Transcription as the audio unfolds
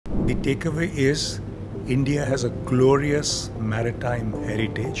The takeaway is India has a glorious maritime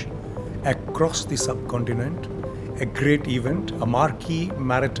heritage across the subcontinent, a great event, a marquee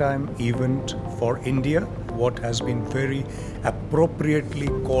maritime event for India, what has been very appropriately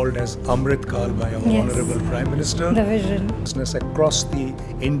called as Amritkal by our Honorable Prime Minister. The vision. Business across the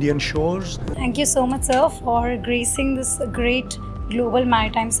Indian shores. Thank you so much, sir, for gracing this great Global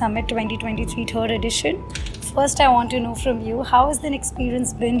Maritime Summit 2023 third edition. First, I want to know from you, how has the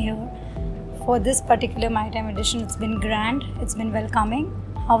experience been here for this particular maritime edition? It's been grand, it's been welcoming.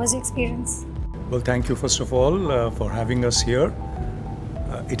 How was your experience? Well, thank you first of all for having us here.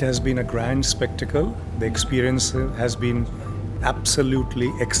 It has been a grand spectacle. The experience has been absolutely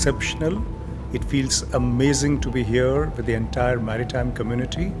exceptional. It feels amazing to be here with the entire maritime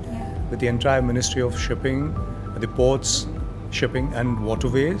community, with the entire Ministry of Shipping, the ports, shipping and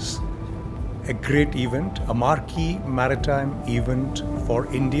waterways. A great event, a marquee maritime event for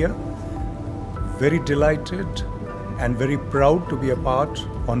India. Very delighted and very proud to be a part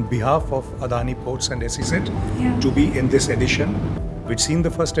on behalf of Adani Ports and SEZ to be in this edition. We'd seen the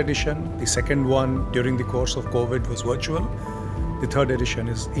first edition, the second one during the course of COVID was virtual. The third edition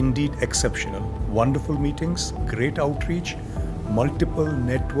is indeed exceptional. Wonderful meetings, great outreach, multiple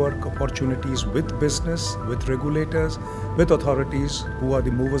network opportunities with business, with regulators, with authorities who are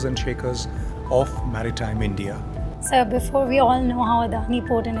the movers and shakers of maritime India. Sir, before we all know how Adani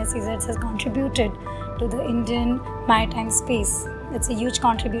Port and SEZ has contributed to the Indian maritime space, it's a huge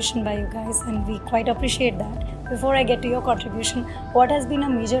contribution by you guys and we quite appreciate that. Before I get to your contribution, what has been a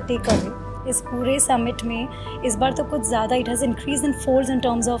major takeaway? इस पूरे summit में इस बार तो कुछ ज़्यादा it has increased in folds in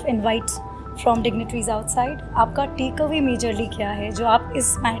terms of invites from dignitaries outside. आपका takeaway majorly क्या है जो आप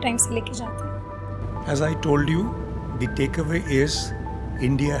इस maritime से लेके जाते हैं? As I told you, the takeaway is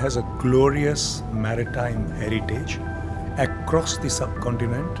India has a glorious maritime heritage across the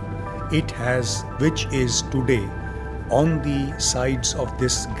subcontinent. It has, which is today on the sides of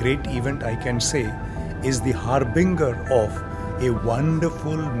this great event, I can say, is the harbinger of a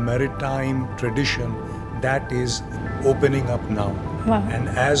wonderful maritime tradition that is opening up now. Wow. And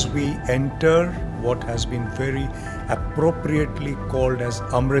as we enter what has been very appropriately called as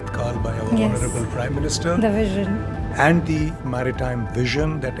Amritkal by our Honorable Prime Minister, the vision, and the maritime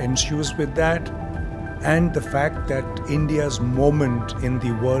vision that ensues with that, and the fact that India's moment in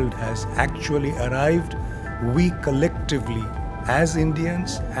the world has actually arrived, we collectively as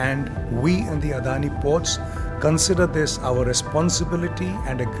Indians and we in the Adani Ports consider this our responsibility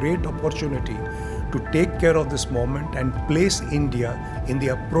and a great opportunity to take care of this moment and place India in the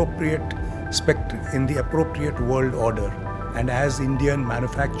appropriate world order. And as Indian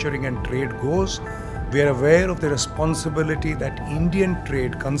manufacturing and trade goes, we are aware of the responsibility that Indian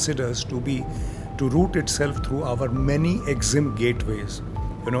trade considers to route itself through our many EXIM gateways.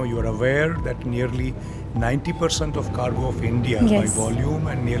 You know, you are aware that nearly 90% of cargo of India by volume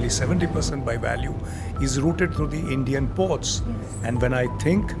and nearly 70% by value is routed through the Indian ports. And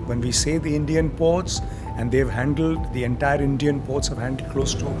when we say the Indian ports, and they've handled, the entire Indian ports have handled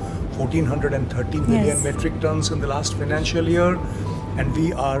close to 1,430 million metric tons in the last financial year, and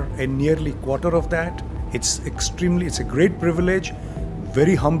we are a nearly quarter of that. It's a great privilege,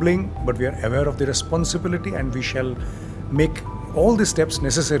 very humbling, but we are aware of the responsibility and we shall make all the steps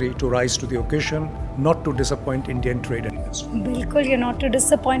necessary to rise to the occasion, not to disappoint Indian trade and industry. Bilkul, you're not to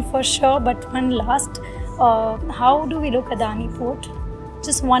disappoint for sure, but one last, how do we look at Adani Port?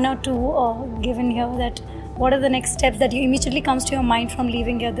 Just one or two given here, that what are the next steps that you immediately comes to your mind from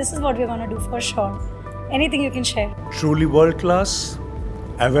leaving here? This is what we're going to do for sure. Anything you can share? Truly world class,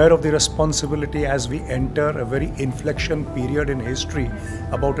 aware of the responsibility as we enter a very inflection period in history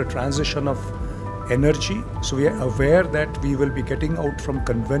about a transition of energy. So we are aware that we will be getting out from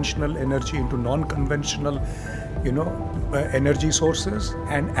conventional energy into non-conventional, energy sources.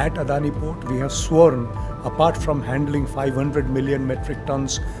 And at Adani Port, we have sworn, apart from handling 500 million metric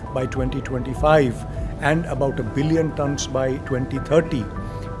tons by 2025 and about 1 billion tons by 2030,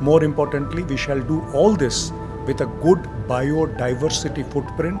 more importantly, we shall do all this with a good biodiversity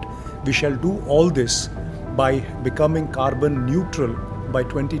footprint. We shall do all this by becoming carbon neutral by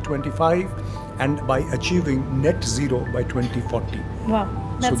 2025 and by achieving net zero by 2040.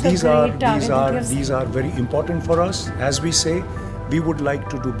 Wow, that's so these are are very important for us. As we say, we would like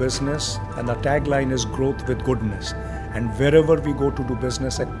to do business, and our tagline is growth with goodness. And wherever we go to do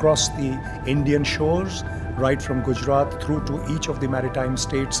business across the Indian shores, right from Gujarat through to each of the maritime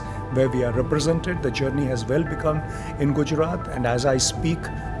states where we are represented. The journey has well begun in Gujarat, and as I speak,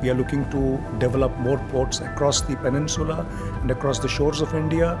 we are looking to develop more ports across the peninsula and across the shores of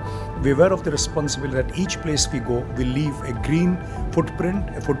India. We are aware of the responsibility that each place we go, we leave a green footprint,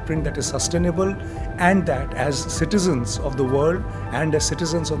 a footprint that is sustainable, and that as citizens of the world and as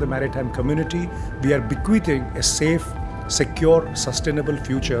citizens of the maritime community, we are bequeathing a safe, secure, sustainable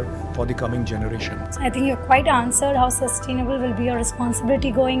future for the coming generation. So I think you've quite answered how sustainable will be your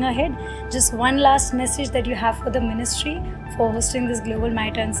responsibility going ahead. Just one last message that you have for the ministry for hosting this Global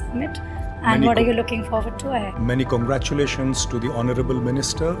Maritime Summit, and what are you looking forward to ahead? Many congratulations to the Honourable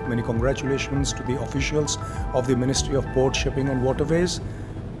Minister, many congratulations to the officials of the Ministry of Port, Shipping and Waterways.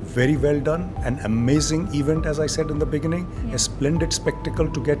 Very well done, an amazing event, as I said in the beginning, a splendid spectacle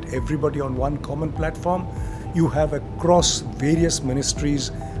to get everybody on one common platform. You have across various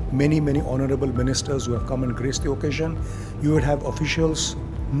ministries, many honourable ministers who have come and graced the occasion. You would have officials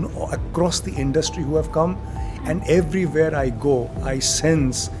across the industry who have come, and everywhere I go, I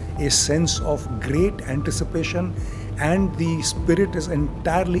sense a sense of great anticipation, and the spirit is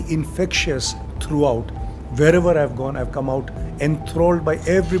entirely infectious throughout. Wherever I've gone, I've come out enthralled by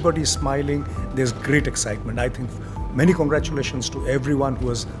everybody smiling. There's great excitement. I think many congratulations to everyone who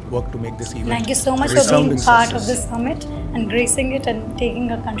has worked to make this event. Thank you so much for being part of this summit and gracing it and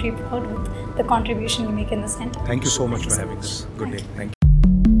taking our country forward with the contribution you make in the center. Thank you so much for having us. Good day. Thank you.